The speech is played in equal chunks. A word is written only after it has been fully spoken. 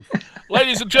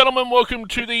Ladies and gentlemen, welcome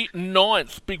to the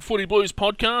 9th Big Footy Blues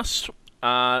podcast.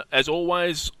 As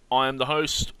always, I am the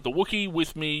host, the Wookie.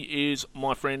 With me is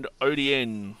my friend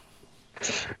ODN.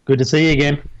 Good to see you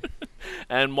again.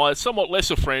 And my somewhat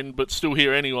lesser friend, but still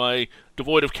here anyway,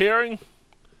 devoid of caring.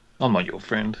 I'm not your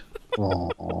friend.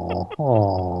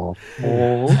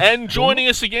 And joining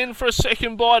us again for a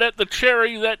second bite at the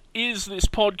cherry that is this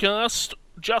podcast,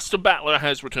 Justin Battler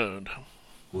has returned.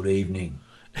 Good evening.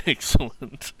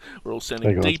 Excellent. We're all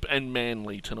sounding deep and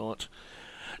manly tonight.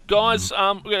 Guys,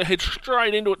 we're going to head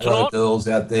straight into it A lot tonight. of girls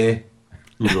out there.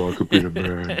 You like a bit of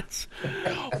man.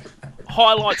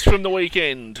 Highlights from the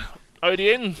weekend.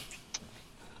 ODN?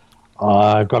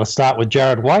 I've got to start with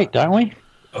Jared Waite, don't we?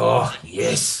 Oh,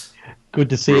 yes. Good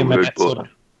to see him. Good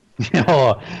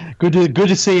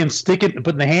to see him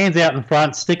putting the hands out in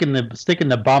front, sticking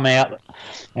the bum out,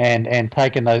 and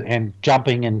taking and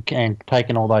jumping and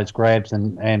taking all those grabs.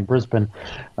 And Brisbane,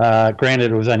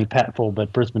 granted it was only patful,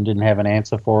 but Brisbane didn't have an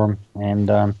answer for him, and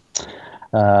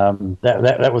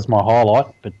that was my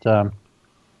highlight. But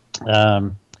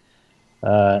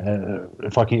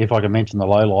if I can mention the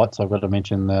lowlights, I've got to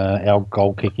mention our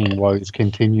goal kicking woes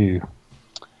continue.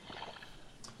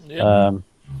 Yep.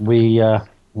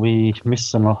 We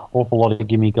missed an awful lot of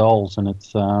gimme goals, and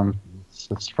it's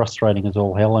frustrating as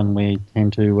all hell. And we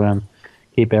tend to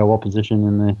keep our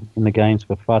opposition in the games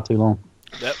for far too long.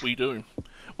 That we do.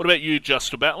 What about you,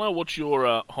 Justin Battler? What's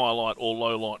your highlight or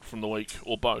lowlight from the week,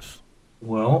 or both?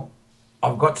 Well,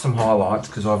 I've got some highlights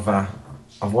because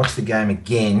I've watched the game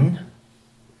again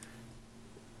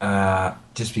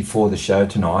just before the show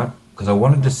tonight because I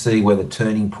wanted to see where the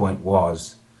turning point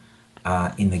was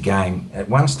in the game. At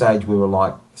one stage, we were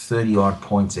like 30-odd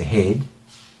points ahead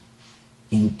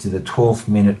into the 12th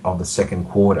minute of the second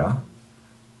quarter,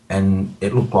 and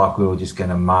it looked like we were just going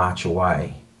to march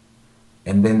away.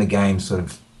 And then the game sort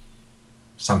of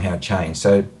somehow changed.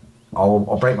 So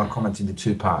I'll break my comments into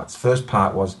two parts. First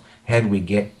part was, how did we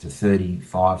get to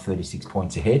 35, 36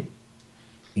 points ahead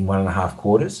in 1.5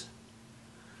 quarters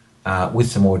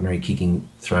with some ordinary kicking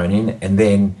thrown in? And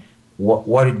then what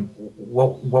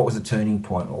was the turning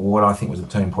point, or what I think was the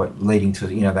turning point leading to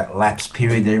that lapse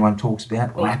period that everyone talks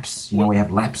about? Lapse, we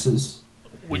have lapses.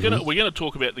 We're gonna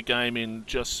talk about the game in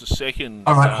just a second.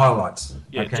 All right, highlights.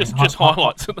 Yeah, okay. just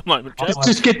highlights at the moment.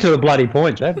 Just get to the bloody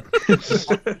point, Jeff. You've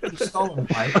stolen,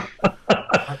 mate.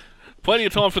 Plenty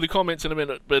of time for the comments in a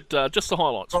minute, but just the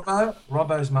highlights.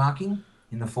 Robbo's marking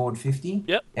in the forward 50.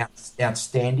 Yep.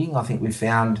 Outstanding. I think we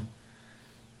found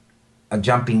a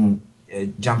jumping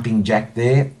jack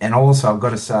there. And also, I've got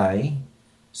to say,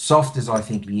 soft as I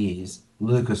think he is,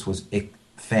 Lucas was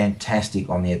fantastic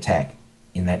on the attack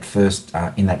in that first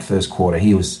quarter.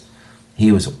 He was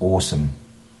awesome.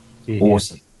 Yeah.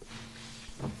 Awesome.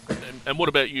 And what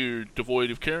about you,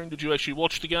 devoid of caring? Did you actually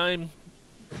watch the game,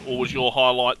 or was your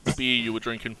highlight the beer you were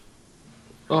drinking?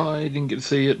 I didn't get to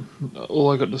see it.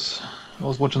 All I got was I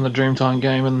was watching the Dreamtime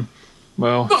game, and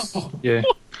yeah.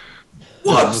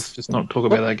 What? Let's just not talk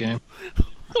about that game.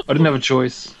 I didn't have a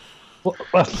choice.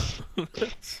 I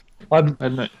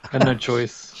had no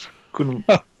choice.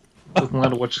 Wasn't allowed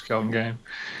to watch the Carlton game.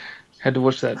 Had to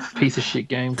watch that piece of shit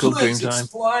game called Dreamtime.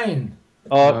 Explain.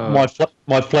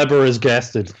 My flabber is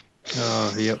gasted.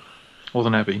 Oh, yep.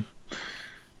 Wasn't happy.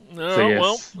 No, So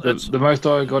yes, well, the most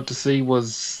I got to see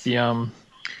was the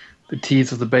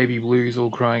tears of the baby blues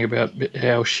all crying about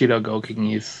how shit our goal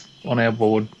kicking is on our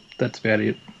board. That's about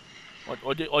it.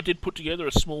 I did put together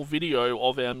a small video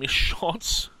of our missed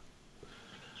shots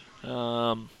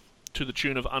to the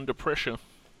tune of Under Pressure.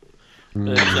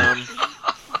 But,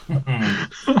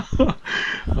 That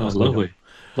was lovely.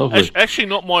 Actually,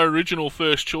 not my original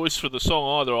first choice for the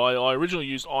song either. I originally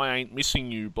used I Ain't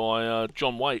Missing You by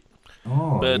John Waite.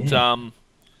 Oh, But yeah.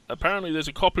 apparently there's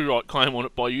a copyright claim on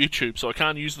it by YouTube, so I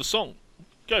can't use the song.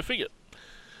 Go figure.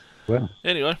 Well,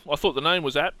 Anyway, I thought the name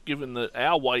was apt, given that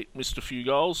our Waite missed a few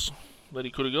goals that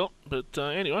he could have got. But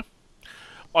anyway,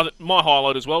 my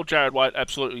highlight as well, Jared Waite,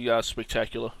 absolutely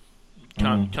spectacular.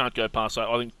 Can't go past that.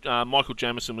 I think Michael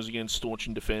Jamieson was again staunch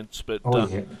in defence, but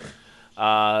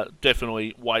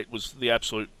definitely Waite was the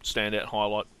absolute standout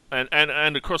highlight.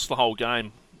 And across the whole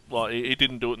game, like he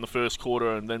didn't do it in the first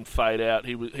quarter and then fade out.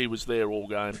 He was there all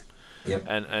game, Yep.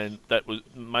 and that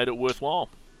made it worthwhile.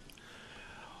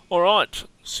 All right,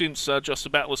 since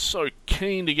Justin Battler's so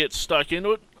keen to get stuck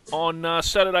into it, on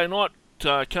Saturday night,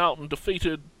 Carlton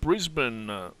defeated Brisbane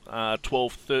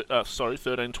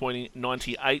 13-20,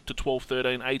 98 to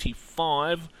 12-13,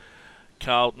 85.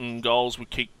 Carlton goals were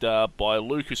kicked by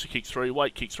Lucas, who kicked 3,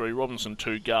 Waite kicked 3, Robinson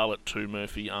 2, Garlett 2,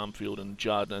 Murphy, Armfield and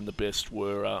Judd, and the best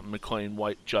were McLean,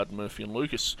 Waite, Judd, Murphy and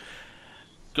Lucas.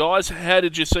 Guys, how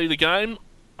did you see the game?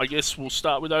 I guess we'll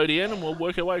start with ODN and we'll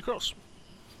work our way across.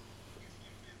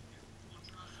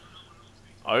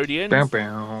 ODN? Bow,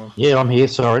 bow. Yeah, I'm here.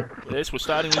 Sorry. Yes, we're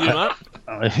starting with you, mate.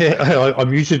 I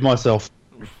muted myself.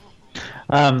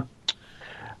 Aside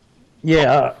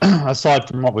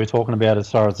from what we were talking about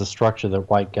as far as the structure that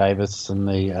Wake gave us and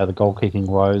the goal kicking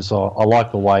rows, I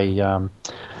like the way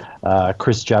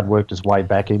Chris Judd worked his way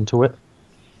back into it.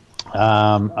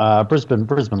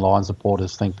 Brisbane Lions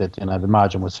supporters think that the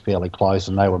margin was fairly close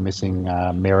and they were missing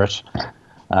Merritt,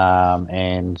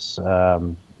 and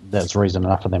that's reason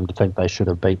enough for them to think they should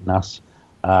have beaten us.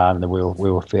 That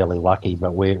we were fairly lucky,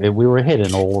 but we were ahead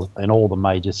in all the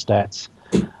major stats.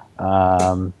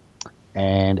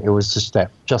 And it was just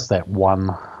that one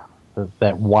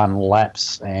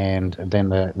lapse, and then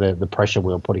the pressure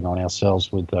we were putting on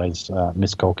ourselves with those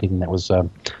missed goal kicking that was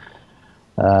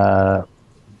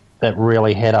that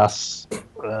really had us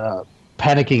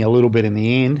panicking a little bit in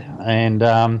the end. And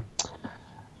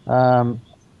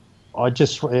I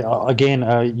just again,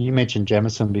 you mentioned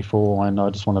Jamison before, and I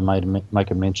just want to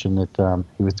make a mention that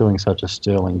he was doing such a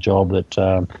sterling job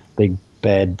that big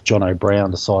bad John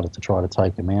O'Brien decided to try to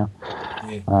take him out.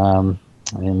 Yeah.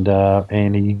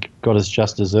 And he got his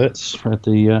just desserts at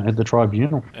the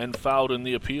tribunal. And failed in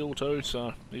the appeal too,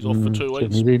 so he's off for 2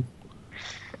 weeks. He did.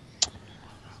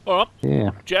 All right.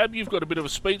 Yeah. Jab, you've got a bit of a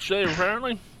speech there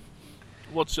apparently.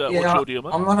 What's your deal,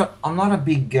 mate? I'm not a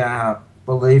big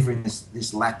believer in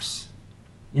this lapse.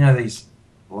 These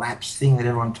lapse thing that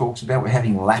everyone talks about. We're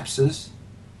having lapses.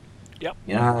 Yep.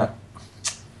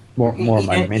 More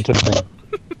momentum thing.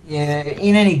 Yeah,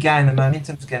 in any game, the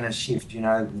momentum's going to shift,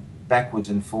 backwards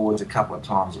and forwards a couple of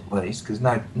times at least, because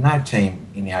no team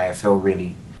in the AFL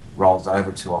really rolls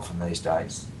over too often these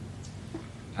days.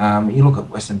 You look at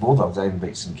Western Bulldogs, they even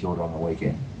beat St Kilda on the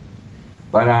weekend.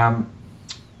 But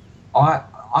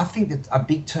I think that a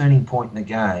big turning point in the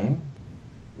game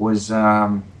was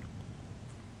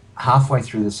halfway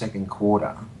through the second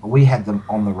quarter. We had them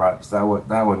on the ropes. They were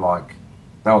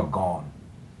gone.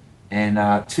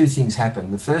 And two things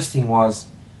happened. The first thing was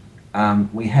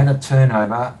we had a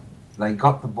turnover. They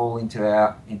got the ball into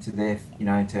our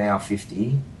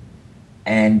 50,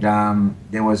 and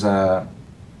there was a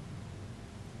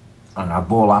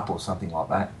ball up or something like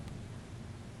that.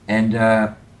 And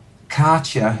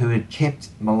Karcher, who had kept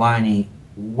Maloney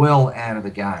well out of the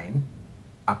game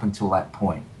up until that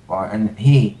point, right? And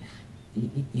you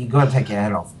got to take your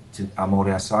hat off to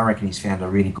Amordia. So I reckon he's found a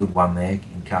really good one there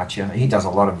in Karcher. He does a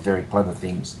lot of very clever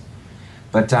things,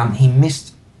 but he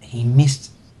missed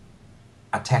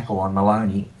a tackle on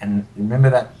Maloney. And remember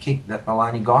that kick that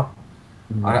Maloney got?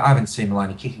 Mm-hmm. I haven't seen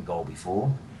Maloney kick a goal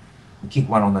before. He kicked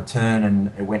one on the turn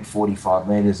and it went 45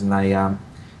 metres, and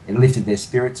it lifted their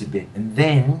spirits a bit. And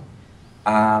then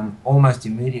almost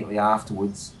immediately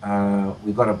afterwards,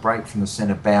 we got a break from the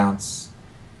centre bounce.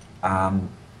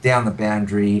 Down the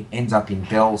boundary, ends up in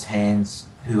Bell's hands,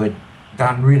 who had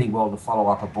done really well to follow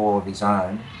up a ball of his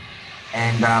own,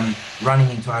 and running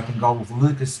into open goal with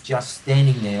Lucas just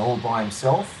standing there all by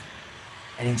himself.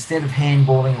 And instead of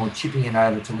handballing or chipping it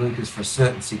over to Lucas for a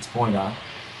certain 6-pointer,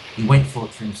 he went for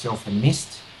it for himself and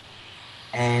missed.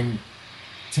 And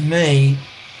to me,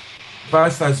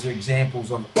 both those are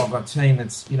examples of a team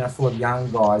that's full of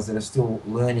young guys that are still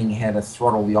learning how to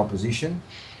throttle the opposition.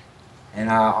 And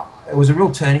it was a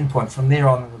real turning point. From there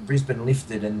on, Brisbane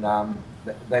lifted, and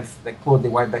they clawed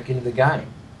their way back into the game.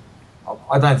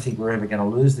 I don't think we're ever going to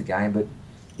lose the game, but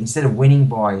instead of winning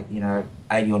by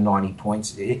 80 or 90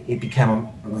 points, it became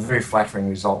a very flattering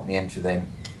result in the end for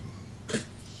them.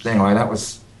 Anyway, that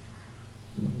was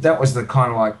the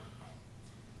kind of like.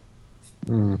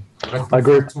 I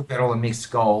agree. Talk about all the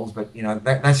missed goals, but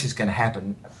that's just going to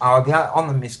happen. On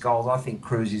the missed goals, I think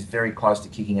Cruz is very close to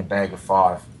kicking a bag of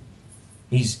 5.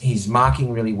 He's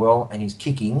marking really well, and his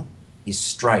kicking is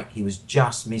straight. He was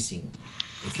just missing.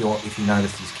 If you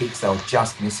noticed his kicks, they were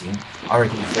just missing. I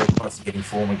reckon he's very close to getting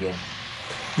form again.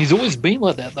 He's always been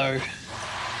like that, though.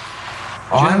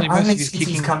 I think since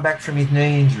he's come back from his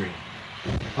knee injury.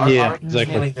 I reckon exactly. He's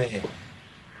nearly there.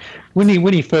 When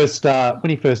he first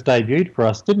debuted for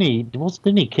us,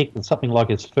 didn't he kick something like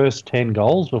his first 10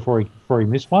 goals before he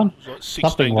missed one? It was like 16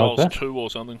 something goals, like that. 2 or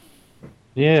something.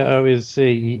 Yeah,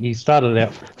 he started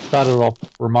off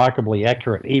remarkably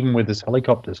accurate, even with his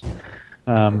helicopters.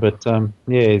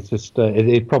 It's just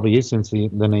it probably is since the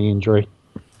knee injury.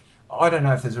 I don't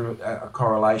know if there's a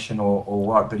correlation or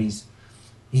what, but he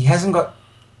hasn't got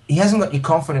your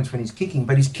confidence when he's kicking,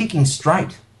 but he's kicking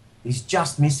straight. He's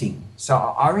just missing. So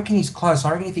I reckon he's close.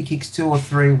 I reckon if he kicks 2 or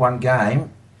 3 one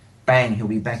game, bang, he'll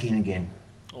be back in again.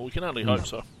 Well, we can only hope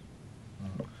so.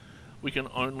 We can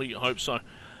only hope so.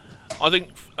 I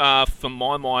think, for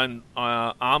my mind,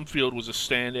 Armfield was a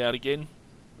standout again.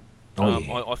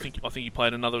 I think he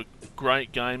played another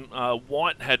great game.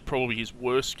 White had probably his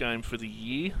worst game for the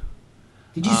year.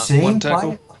 Did you see him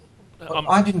play?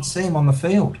 I didn't see him on the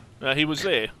field. He was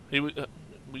there.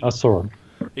 I saw him.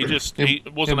 He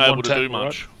wasn't able to do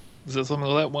much. Right? Is that something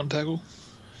like that? One tackle?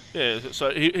 Yeah,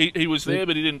 so he was there,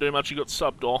 but he didn't do much. He got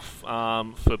subbed off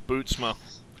for Bootsma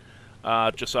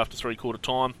just after three-quarter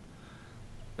time.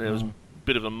 There was a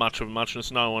bit of a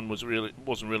muchness. No one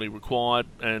wasn't really required,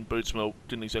 and Bootsma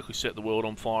didn't exactly set the world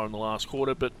on fire in the last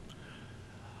quarter. But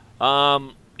I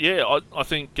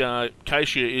think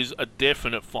Keishia is a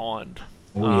definite find.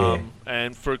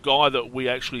 And for a guy that we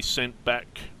actually sent back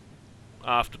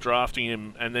after drafting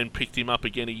him and then picked him up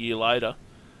again a year later,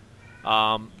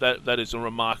 that is a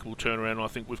remarkable turnaround. I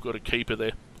think we've got a keeper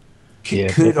there. Yeah.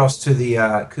 Kudos to the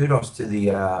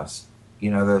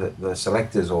the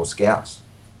selectors or scouts.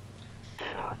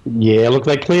 Yeah, look,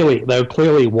 they were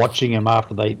clearly watching him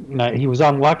after he was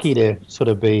unlucky to sort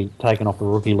of be taken off the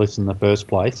rookie list in the first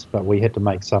place, but we had to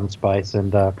make some space,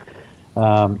 and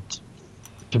to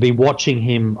be watching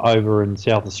him over in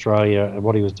South Australia,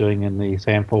 what he was doing in the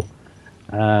sample,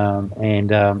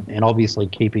 and obviously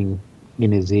keeping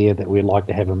in his ear that we'd like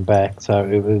to have him back. So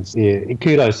it was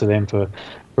kudos to them for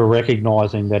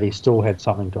recognising that he still had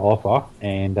something to offer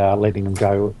and letting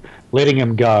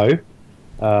him go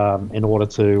in order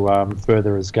to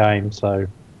further his game. So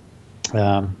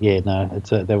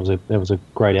that was a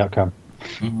great outcome.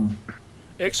 Mm-hmm.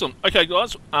 Excellent. Okay,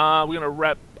 guys, we're going to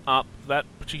wrap up that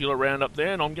particular roundup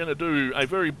there, and I'm going to do a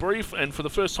very brief and for the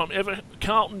first time ever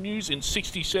Carlton news in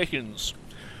 60 seconds.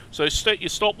 So set your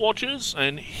stopwatches,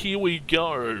 and here we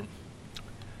go.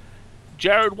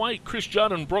 Jared Waite, Chris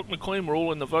Judd and Brock McLean were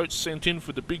all in the votes sent in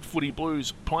for the Big Footy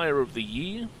Blues Player of the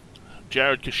Year.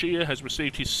 Jared Kashia has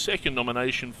received his second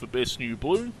nomination for Best New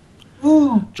Blue.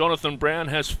 Ooh. Jonathan Brown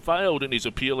has failed in his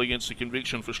appeal against the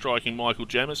conviction for striking Michael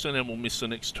Jamieson and will miss the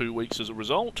next 2 weeks as a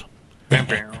result.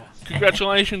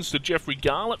 Congratulations to Jeffrey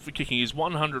Garlett for kicking his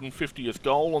 150th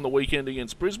goal on the weekend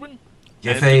against Brisbane.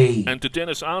 Jeffy. And to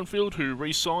Dennis Arnfield, who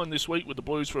re-signed this week with the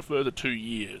Blues for a further 2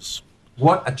 years.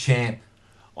 What a champ.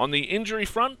 On the injury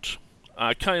front,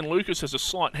 Kane Lucas has a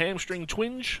slight hamstring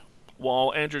twinge,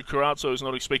 while Andrew Carazzo is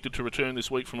not expected to return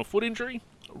this week from a foot injury.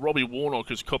 Robbie Warnock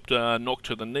has copped a knock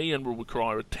to the knee and will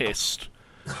require a test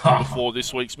before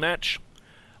this week's match.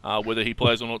 Whether he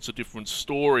plays or not is a different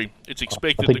story. It's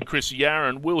expected that Chris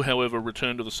Yarran will, however,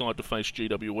 return to the side to face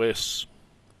GWS.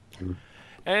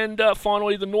 And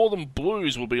finally, the Northern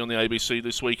Blues will be on the ABC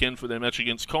this weekend for their match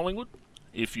against Collingwood.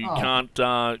 If you can't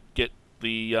get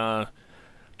the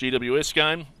GWS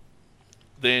game,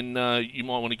 then you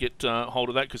might want to get hold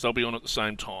of that because they'll be on at the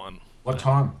same time. What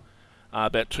time?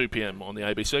 About 2 p.m. on the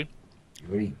ABC.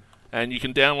 Ready? And you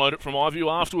can download it from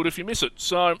iView afterward if you miss it.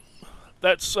 So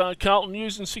that's Carlton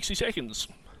news in 60 seconds.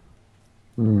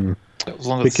 That was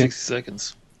longer than 60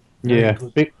 seconds. Yeah,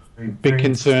 bit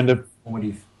concerned.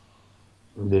 Informative.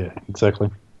 Yeah, exactly.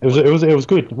 It was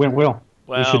good. It went well.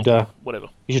 Well, you should whatever.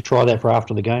 You should try that for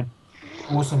after the game.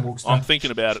 Awesome, Wilkes. I'm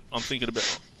thinking about it.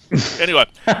 Anyway,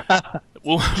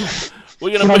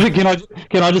 we're gonna.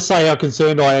 Can I just say how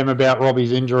concerned I am about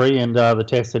Robbie's injury and the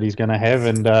test that he's going to have,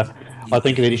 and I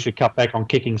think that he should cut back on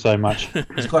kicking so much.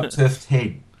 He's got turfed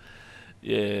head.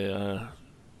 Yeah,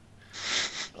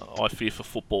 I fear for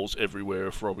footballs everywhere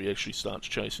if Robbie actually starts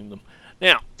chasing them.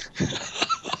 Now,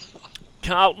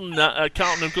 Carlton have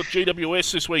got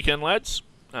GWS this weekend, lads.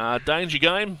 Danger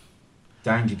game.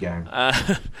 Danger game.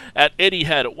 At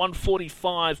Etihad at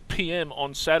 1:45 p.m.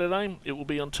 on Saturday. It will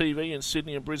be on TV in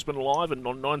Sydney and Brisbane live and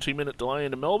on 90-minute delay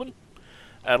into Melbourne.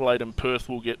 Adelaide and Perth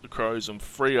will get the Crows and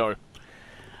Freo.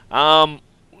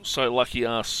 So lucky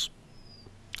us.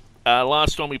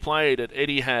 Last time we played at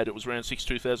Etihad, it was round 6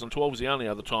 2012. It was the only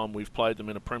other time we've played them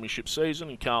in a premiership season.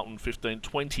 And Carlton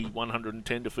 15-20,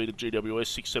 110 defeated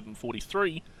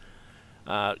GWS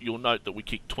 6-7-43. You'll note that we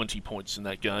kicked 20 points in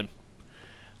that game.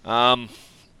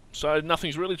 So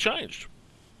nothing's really changed.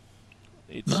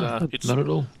 It's not at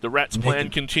all. The Rats' plan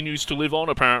continues to live on,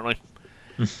 apparently.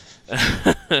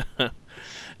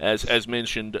 As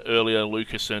mentioned earlier,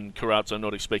 Lucas and Carazzo are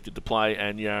not expected to play,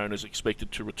 and Yarran is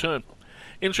expected to return.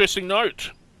 Interesting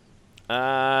note,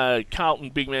 Carlton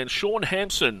big man Sean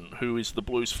Hampson, who is the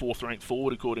Blues' fourth-ranked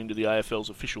forward according to the AFL's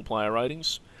official player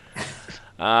ratings,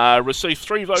 received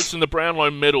 3 votes in the Brownlow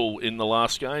medal in the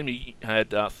last game. He had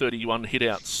 31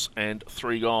 hitouts and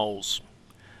 3 goals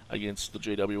against the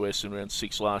GWS in round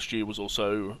 6 last year. Was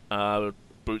also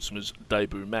Bootsma's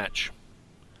debut match.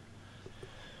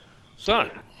 So,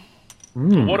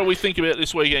 What do we think about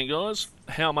this weekend, guys?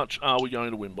 How much are we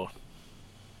going to win by?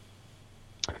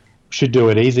 Should do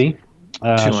it easy.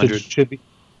 200. Should be.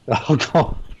 Oh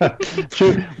God.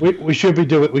 We should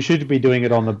be doing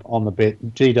it on the bet.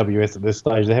 GWS at this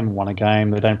stage, they haven't won a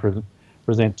game. They don't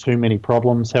present too many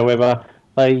problems. However,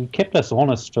 they kept us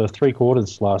honest for 3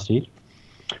 quarters last year.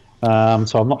 So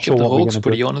I'm not sure Kept the what we're Hawks going to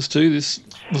pretty do. honest too. This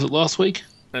was it last week.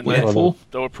 And Week before.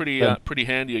 they were pretty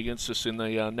handy against us in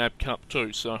the NAB Cup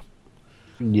too. So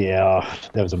Yeah,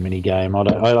 that was a mini game. I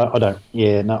don't.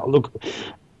 Yeah, no. Look,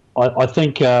 I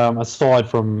think aside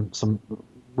from some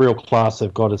real class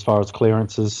they've got as far as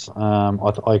clearances,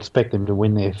 I expect them to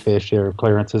win their fair share of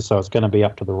clearances. So it's going to be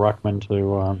up to the ruckman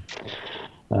to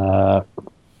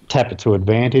tap it to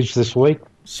advantage this week.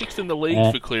 6th in the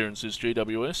league for clearances.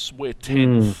 GWS, we're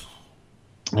 10th.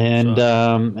 And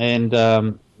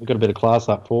we've got a bit of class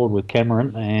up forward with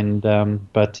Cameron,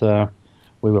 but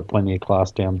we've got plenty of class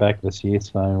down back this year.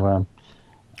 So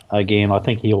again, I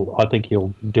think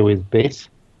he'll do his best.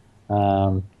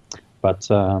 But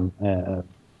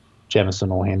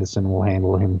Jamison or Henderson will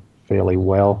handle him fairly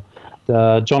well.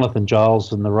 Jonathan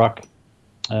Giles in the ruck.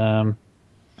 I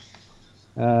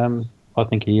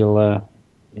think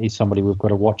he's somebody we've got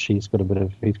to watch. He's got a bit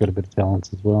of talent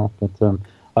as well. But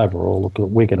overall, look,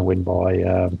 we're going to win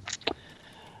by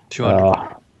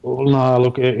 200. No,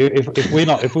 look,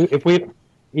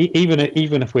 even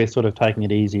if we're sort of taking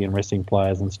it easy and resting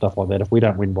players and stuff like that, if we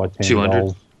don't win by 10 200.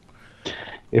 goals.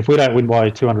 If we don't win by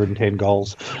 210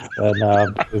 goals,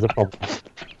 then there's a problem.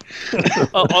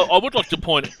 I would like to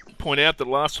point out that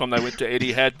last time they went to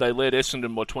Etihad, they led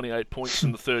Essendon by 28 points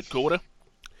in the third quarter,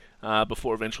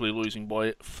 before eventually losing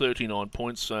by 39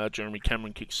 points. Jeremy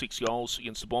Cameron kicked 6 goals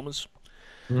against the Bombers,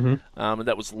 and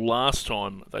that was last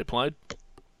time they played.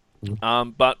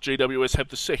 But GWS have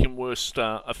the second worst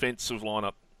offensive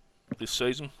lineup this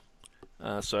season,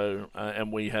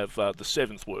 and we have the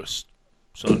 7th worst.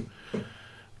 So.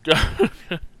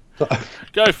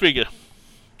 Go figure.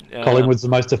 Collingwood's the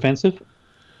most offensive?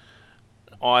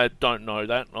 I don't know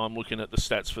that. I'm looking at the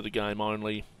stats for the game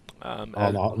only.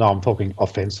 No, I'm talking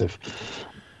offensive.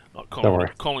 Don't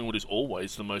worry. Collingwood is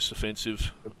always the most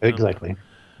offensive. Exactly.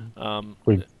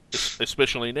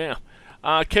 Especially now.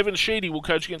 Kevin Sheedy will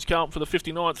coach against Carlton for the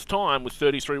 59th time with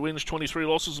 33 wins, 23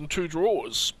 losses and 2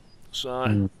 draws.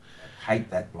 So, Hate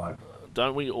that bloke.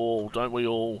 Don't we all?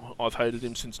 I've hated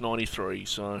him since '93,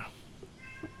 so...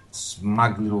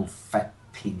 Smug little fat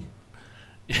pig.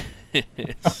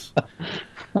 Yes.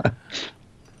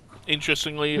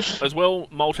 Interestingly, as well,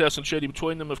 Malthouse and Sheedy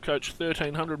between them have coached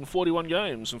 1,341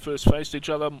 games and first faced each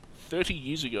other 30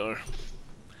 years ago.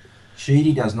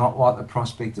 Sheedy does not like the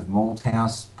prospect of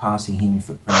Malthouse passing him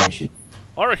for premiership.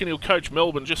 I reckon he'll coach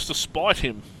Melbourne just to spite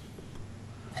him.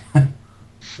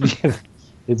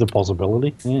 It's a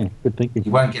possibility. Yeah, good thinking.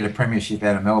 You won't get a premiership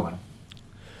out of Melbourne.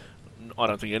 I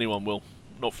don't think anyone will.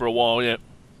 Not for a while yet.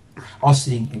 I was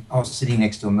sitting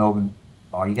next to a Melbourne.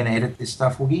 Oh, are you going to edit this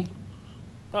stuff, Woogie?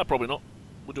 No, probably not.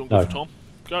 We're doing good for time.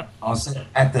 Go. I was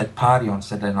at that party on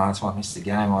Saturday night, so I missed the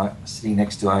game. I was sitting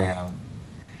next to a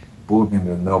board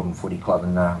member of the Melbourne Footy Club,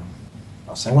 and I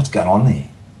was saying, "What's going on there?"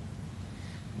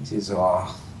 He says,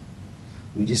 "Oh,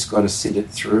 we just got to sit it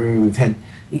through. We've had."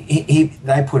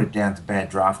 They put it down to bad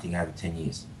drafting over 10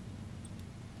 years.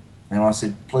 And I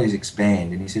said, please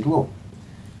expand. And he said, look,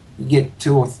 you get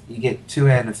 2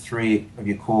 out of 3 of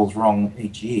your calls wrong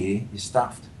each year, you're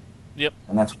stuffed. Yep.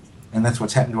 And that's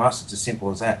what's happened to us. It's as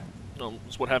simple as that. Well,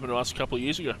 it's what happened to us a couple of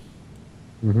years ago.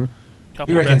 Mm-hmm.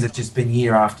 He reckons it's just been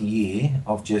year after year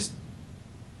of just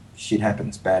shit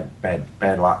happens, bad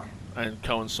luck. And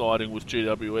coinciding with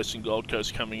GWS and Gold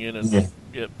Coast coming in, and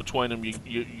yeah, between them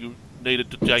you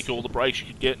needed to take all the breaks you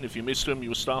could get, and if you missed them, you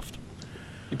were stuffed.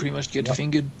 You pretty much get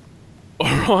fingered.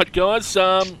 All right, guys.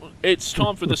 It's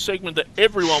time for the segment that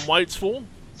everyone waits for.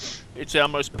 It's our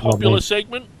most popular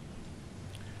segment.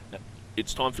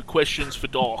 It's time for questions for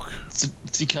Doc.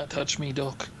 You can't touch me,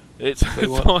 Doc. It's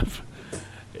time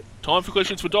for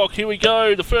questions for Doc. Here we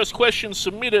go. The first question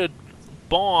submitted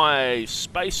by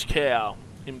Space Cow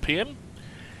in PM.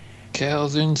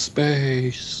 Cows in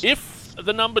space. If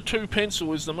the number 2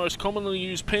 pencil is the most commonly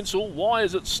used pencil, why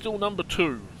is it still number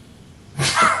 2?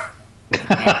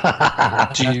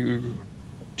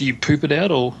 Do you poop it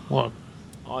out or what?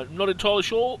 I'm not entirely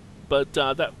sure, but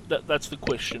that's the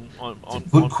question.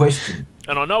 Good question.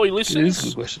 And I know he listens. It is a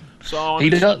good question. So he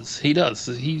does. He's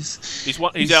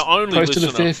our only posted listener.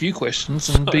 a fair few questions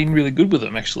and been really good with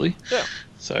them, actually. Yeah.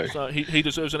 So he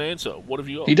deserves an answer. What have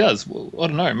you got? He does. Well, I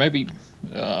don't know. Maybe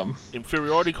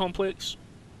inferiority complex,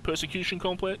 persecution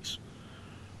complex.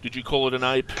 Did you call it an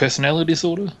ape? Personality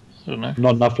disorder. I don't know.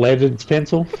 Not enough lead in its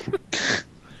pencil.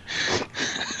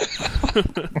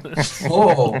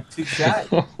 Oh, touche.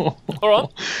 All right.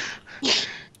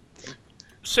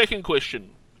 Second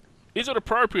question. Is it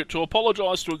appropriate to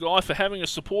apologise to a guy for having a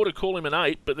supporter call him an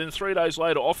ape, but then 3 days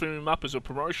later offering him up as a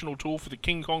promotional tool for the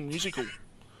King Kong musical?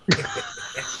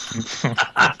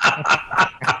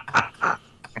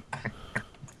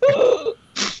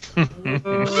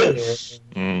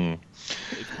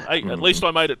 Hey, at least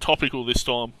I made it topical this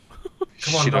time.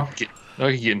 Come on, Shit, Doc.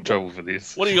 I could get in trouble for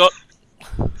this. What do you got?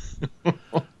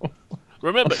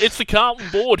 Remember, it's the Carlton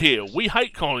board here. We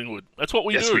hate Collingwood. That's what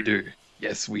we Yes, do. we do.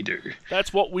 Yes, we do.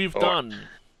 That's what we've All done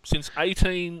since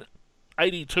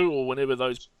 1882 or whenever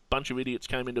those bunch of idiots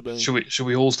came into being. Should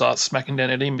we all start smacking down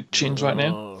at him with chins right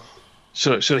now? Oh.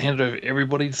 Should I hand it over to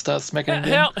everybody to start smacking him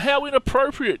down? How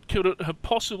inappropriate could it have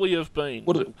possibly have been?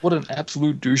 What an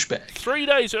absolute douchebag. 3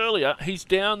 days earlier, he's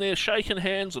down there shaking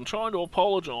hands and trying to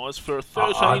apologise for a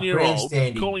 13-year-old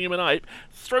grandstanding. calling him an ape.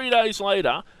 3 days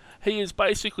later, he is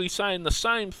basically saying the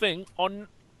same thing on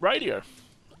radio.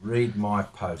 Read my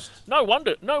post. No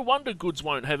wonder Goods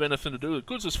won't have anything to do with it.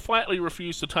 Goods has flatly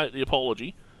refused to take the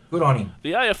apology. Good on him.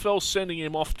 The AFL's sending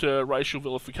him off to racial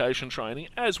vilification training,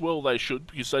 as well they should,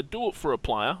 because they do it for a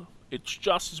player. It's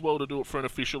just as well to do it for an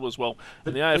official as well.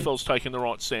 And the AFL's taking the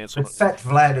right stance on But it. Fat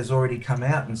Vlad has already come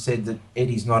out and said that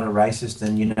Eddie's not a racist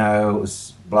and, it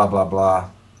was blah, blah, blah.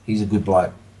 He's a good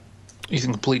bloke. He's a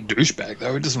complete douchebag,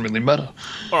 though. It doesn't really matter.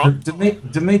 All right.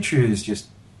 Dimitri is just...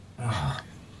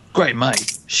 Great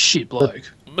mate. Shit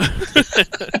bloke.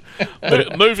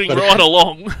 Moving right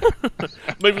along.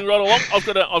 Moving right along.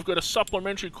 I've got a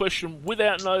supplementary question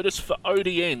without notice for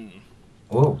ODN.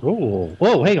 Oh, Oh,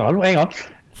 whoa, hang on.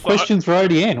 Questions for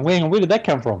ODN. Hang on, where did that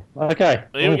come from? Okay.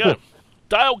 There we go.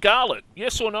 Dale Garlett,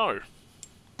 yes or no?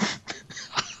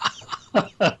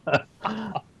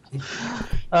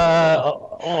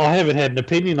 I haven't had an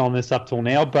opinion on this up till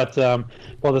now, but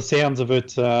by the sounds of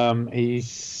it,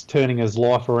 he's turning his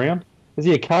life around. Is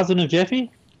he a cousin of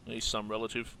Jeffy? He's some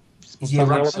relative. is he a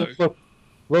Something rucksack? so.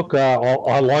 Look,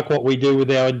 I like what we do with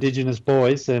our Indigenous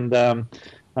boys, and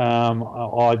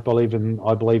I believe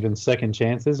in second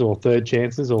chances or third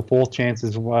chances or fourth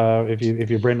chances if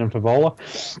you're Brendan Favola.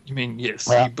 You mean, yes,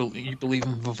 Well- you believe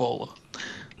in Vavola.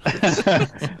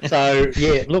 So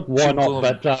yeah, look, why Sure, not? well.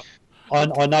 But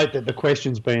I note that the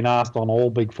question's been asked on all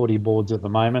big footy boards at the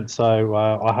moment, so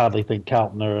I hardly think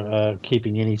Carlton are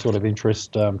keeping any sort of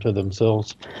interest to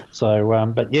themselves.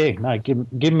 So, but yeah, no, give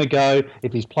him a go.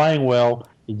 If he's playing well,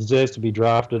 he deserves to be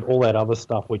drafted. All that other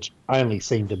stuff, which only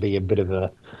seemed to be a bit of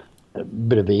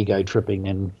ego tripping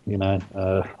and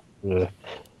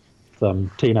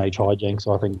some teenage hijinks.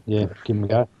 I think, yeah, give him a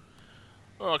go.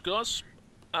 All right, guys.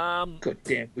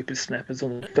 Goddamn whippersnappers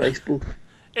on Facebook.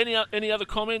 Any other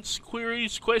comments,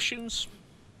 queries, questions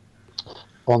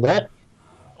On that,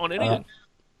 on anything?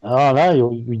 oh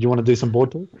no, you want to do some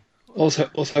board talk? I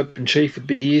was hoping Chief would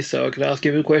be here so I could ask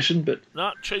him a question, but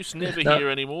No, Chief's never No. here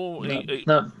anymore. He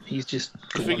he's just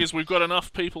gone. figures we've got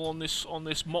enough people on this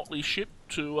motley ship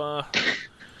to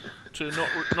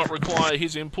not require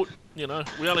his input. We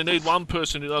only need one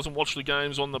person who doesn't watch the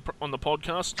games on the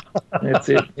podcast. That's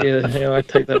it. Yeah, I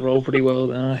take that role pretty well,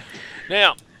 don't I?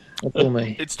 Now That's all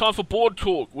me. it's time for board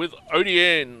talk with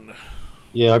ODN.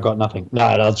 Yeah, I got nothing. No,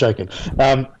 I was joking.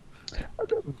 Want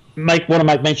to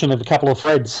make mention of a couple of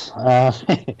threads,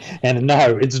 and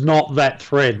no, it's not that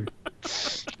thread.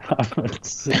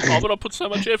 Oh, but I put so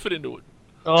much effort into it.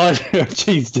 Oh,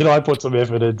 jeez, did I put some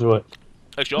effort into it?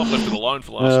 Actually, I've left it alone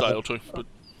for the last day or two, but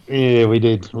Yeah, we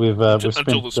did. We've until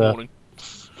spent this morning.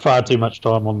 far too much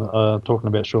time on talking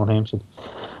about Sean Hampson.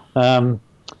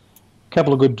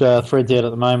 Couple of good threads out at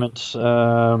the moment.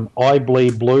 I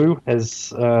Bleed Blue has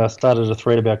started a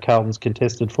thread about Carlton's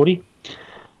contested footy.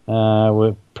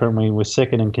 We're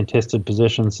second in contested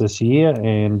possessions this year,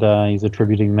 and he's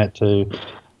attributing that to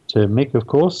Mick, of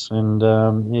course. And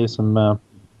some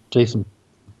decent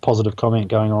positive comment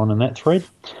going on in that thread.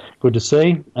 Good to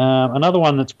see. Another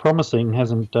one that's promising,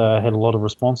 hasn't had a lot of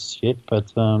responses yet, but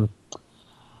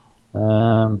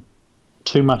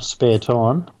too much spare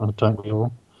time, don't we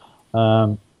all?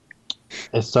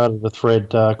 Has started a thread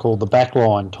called the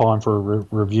Backline Time for a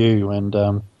Review, and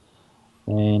I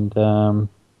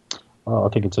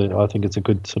think it's a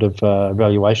good sort of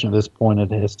evaluation at this point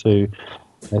as to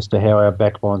how our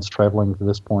backline's travelling to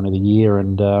this point of the year,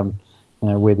 and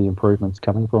where the improvement's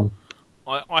coming from.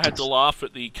 I had to laugh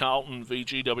at the Carlton v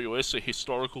GWS, a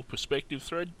historical perspective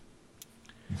thread.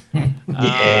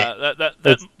 Yeah.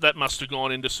 That must have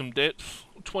gone into some depth.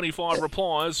 25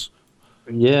 replies.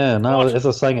 Yeah, no. What? As I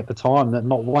was saying at the time, that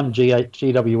not one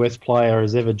GWS player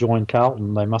has ever joined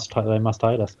Carlton. They must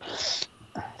hate us.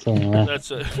 So,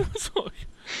 That's it's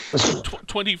like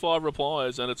 25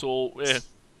 replies, and it's all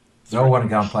They all want to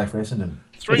go and play for Essendon.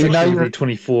 three. You know, The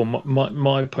 24.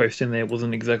 My post in there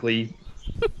wasn't exactly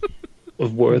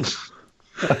of worth.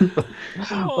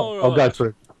 I'll go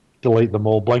through, delete them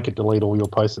all, blanket delete all your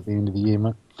posts at the end of the year,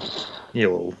 mate. Yeah,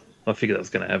 well, I figured that was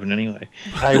going to happen anyway.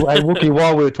 Hey, Wookie,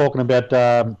 while we were talking about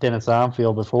Dennis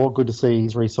Armfield before, good to see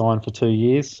he's re-signed for 2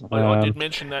 years. I did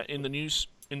mention that in the news.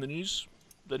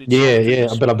 That he'd Yeah, signed for yeah,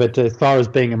 this. but I bet as far as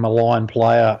being a maligned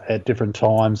player at different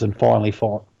times and finally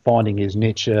finding his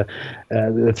niche,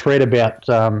 the thread about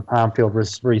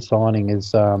Armfield re-signing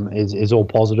is all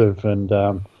positive, and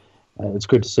it's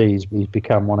good to see he's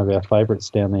become one of our favourites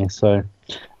down there. So,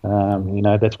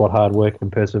 that's what hard work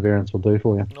and perseverance will do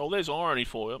for you. Well, there's irony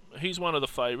for you. He's one of the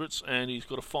favourites, and he's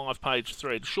got a 5-page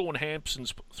thread. Sean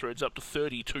Hampson's thread's up to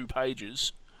 32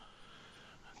 pages.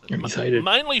 And he's hated.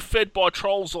 Mainly fed by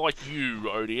trolls like you,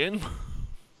 Odin.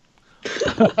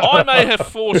 I may have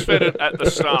force-fed it at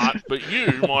the start, but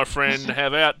you, my friend,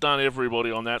 have outdone everybody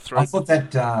on that I thread. thought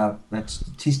that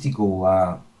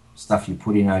statistical stuff you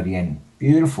put in ODN,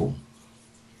 beautiful.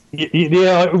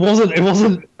 Yeah, it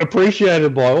wasn't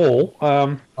appreciated by all.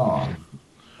 Oh,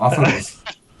 I thought it was.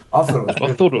 I thought it was.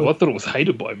 I thought it was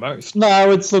hated by most.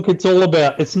 No, it's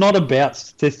not about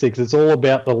statistics. It's all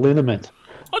about the liniment.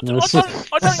 I don't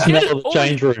get it. The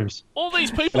change rooms. All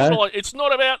these people No? are like, it's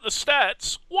not about the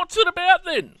stats. What's it about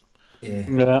then? Yeah.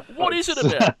 Yeah. What is it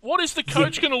about? What is the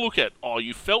coach going to look at? Oh,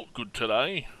 you felt good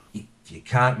today. If you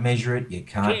can't measure it, you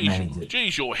can't manage it.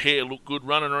 Geez, your hair looked good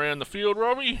running around the field,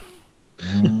 Robbie.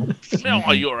 Mm.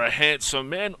 Now you're a handsome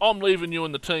man. I'm leaving you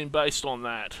in the team based on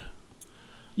that.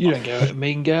 You don't go at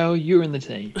me and go, you're in the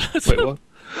team. Wait, what?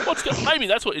 Maybe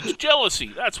that's what it's jealousy.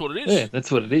 That's what it is. Yeah,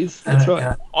 that's what it is. That's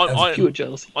right. Pure I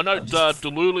jealousy. know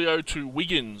Delulio to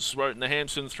Wiggins wrote in the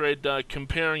Hampson thread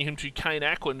comparing him to Kane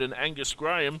Ackland and Angus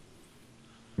Graham.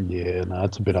 Yeah, no,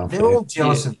 it's a bit unfair. They're all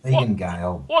jealous of Megan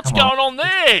Gale. What's Come going on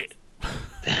there?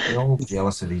 They're all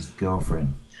jealous of his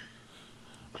girlfriend.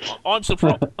 I'm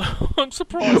surprised. I'm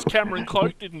surprised Cameron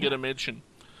Cloak didn't get a mention.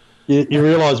 You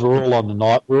realise we're all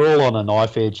on a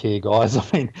knife edge here, guys. I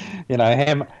mean,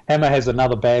 Hammer has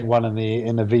another bad one in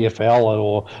the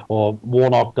VFL, or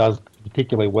Warnock does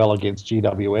particularly well against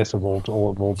GWS of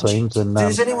all teams. And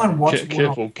Does anyone watch?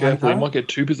 Careful. Warnock play, We though? might get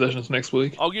 2 possessions next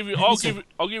week. I'll give you Did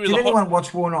the anyone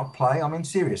watch Warnock play? I mean,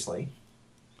 seriously,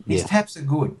 his Yeah. taps are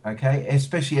good, okay,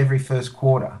 especially every first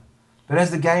quarter. But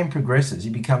as the game progresses, he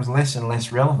becomes less and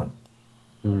less relevant.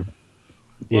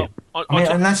 Yeah. I I mean,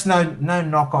 and that's no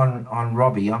knock on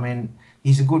Robbie. I mean,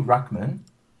 he's a good ruckman.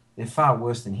 They're far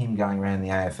worse than him going around the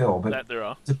AFL. But that there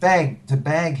are. to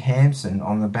bag Hampson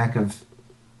on the back of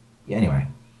anyway,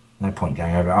 no point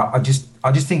going over. I just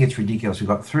think it's ridiculous. We've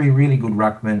got 3 really good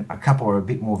ruckmen. A couple are a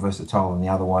bit more versatile than the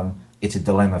other one. It's a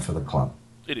dilemma for the club.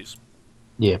 It is.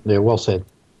 Yeah, well said.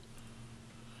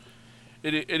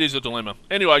 It is a dilemma.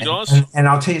 Anyway, guys. And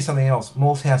I'll tell you something else.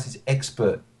 Malthouse is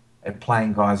expert at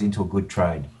playing guys into a good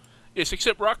trade. Yes,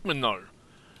 except Ruckman, though.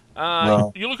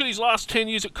 Well- You look at his last 10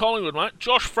 years at Collingwood, mate.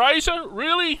 Josh Fraser,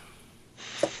 really?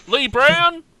 Lee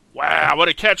Brown? Wow, what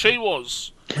a catch he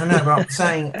was. No, but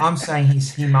I'm saying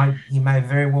he may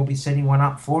very well be setting one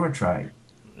up for a trade.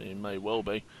 He may well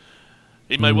be.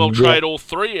 He may well trade all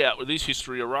 3 out with his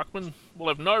history of Ruckman. We'll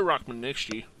have no Ruckman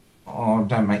next year. Oh,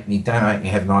 don't make me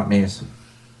have nightmares.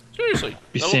 Seriously.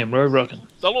 Be Sam Rowe rocking.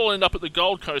 They'll all end up at the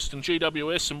Gold Coast and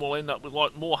GWS, and we'll end up with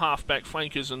like more halfback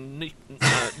flankers and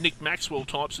Nick Maxwell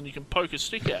types, and you can poke a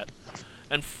stick at.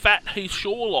 And fat Heath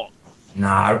Shaw lot. No,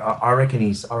 I reckon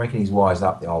he's wised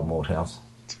up, the old Malthouse.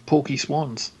 It's Porky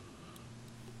Swans.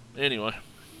 Anyway.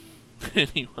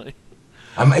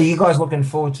 Are you guys looking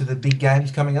forward to the big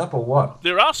games coming up, or what?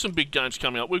 There are some big games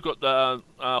coming up. We've got the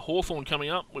Hawthorn coming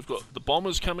up. We've got the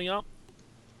Bombers coming up.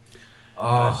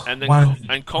 Oh,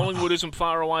 And Collingwood isn't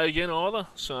far away again either.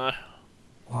 So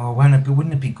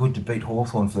wouldn't it be good to beat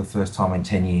Hawthorn for the first time in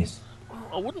 10 years?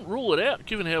 I wouldn't rule it out,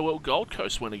 given how well Gold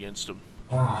Coast went against them.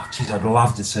 Oh, geez, I'd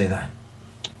love to see that.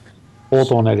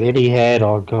 Hawthorn that Eddie had.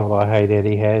 Oh God, I hate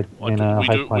Eddie had. We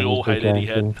all hate Eddie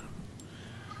Had.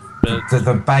 But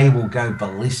The Bay will go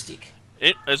ballistic.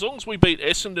 as long as we beat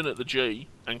Essendon at the G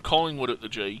and Collingwood at the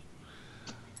G,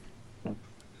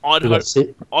 I'd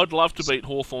love to beat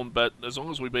Hawthorn, but as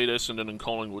long as we beat Essendon and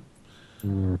Collingwood,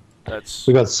 that's.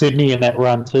 We got Sydney in that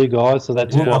run too, guys. So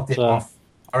that's We'll knock what. them off.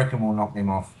 I reckon we'll knock them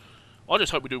off. I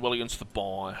just hope we do well against the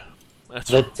bye. That's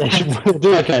We'll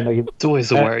do okay, Megan. It's always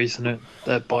the worry, isn't it?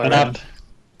 That bye round.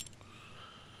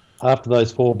 after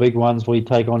those 4 big ones, we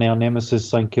take on our nemesis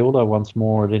St Kilda once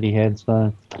more at Etihad.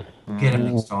 So Get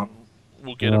him next time.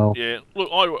 We'll get him, yeah. Look,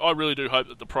 I really do hope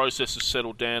that the process has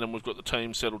settled down and we've got the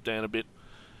team settled down a bit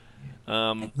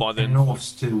by then. And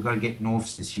Norths too. We've got to get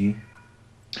Norths this year.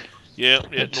 Yeah,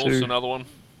 North's another one.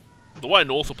 The way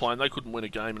North are playing, they couldn't win a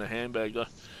game in a handbag, though.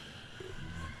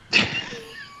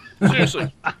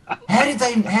 Seriously. How did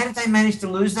they manage to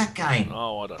lose that game?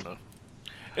 Oh, I don't know.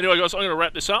 Anyway, guys, I'm going to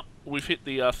wrap this up. We've hit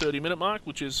the 30-minute mark,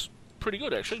 which is pretty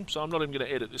good, actually. So I'm not even going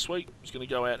to edit this week. It's going to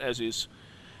go out as is.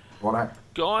 Righto.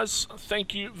 Guys,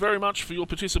 thank you very much for your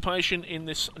participation in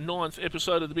this 9th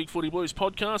episode of the Big Footy Blues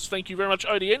podcast. Thank you very much,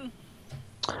 ODN.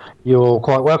 you're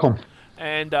quite welcome.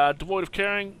 And devoid of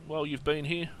caring, well, you've been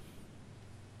here.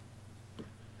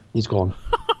 He's gone.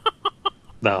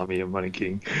 No, I'm here. I'm only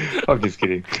kidding. I'm just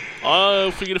kidding.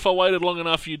 I figured if I waited long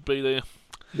enough, you'd be there.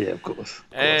 Yeah, of course.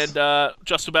 And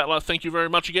just about like, thank you very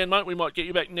much again, mate. We might get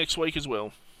you back next week as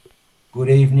well. Good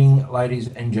evening, ladies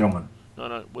and gentlemen.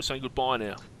 No, we're saying goodbye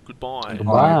now. Goodbye.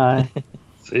 Goodbye.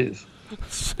 See you.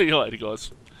 See you later,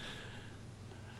 guys.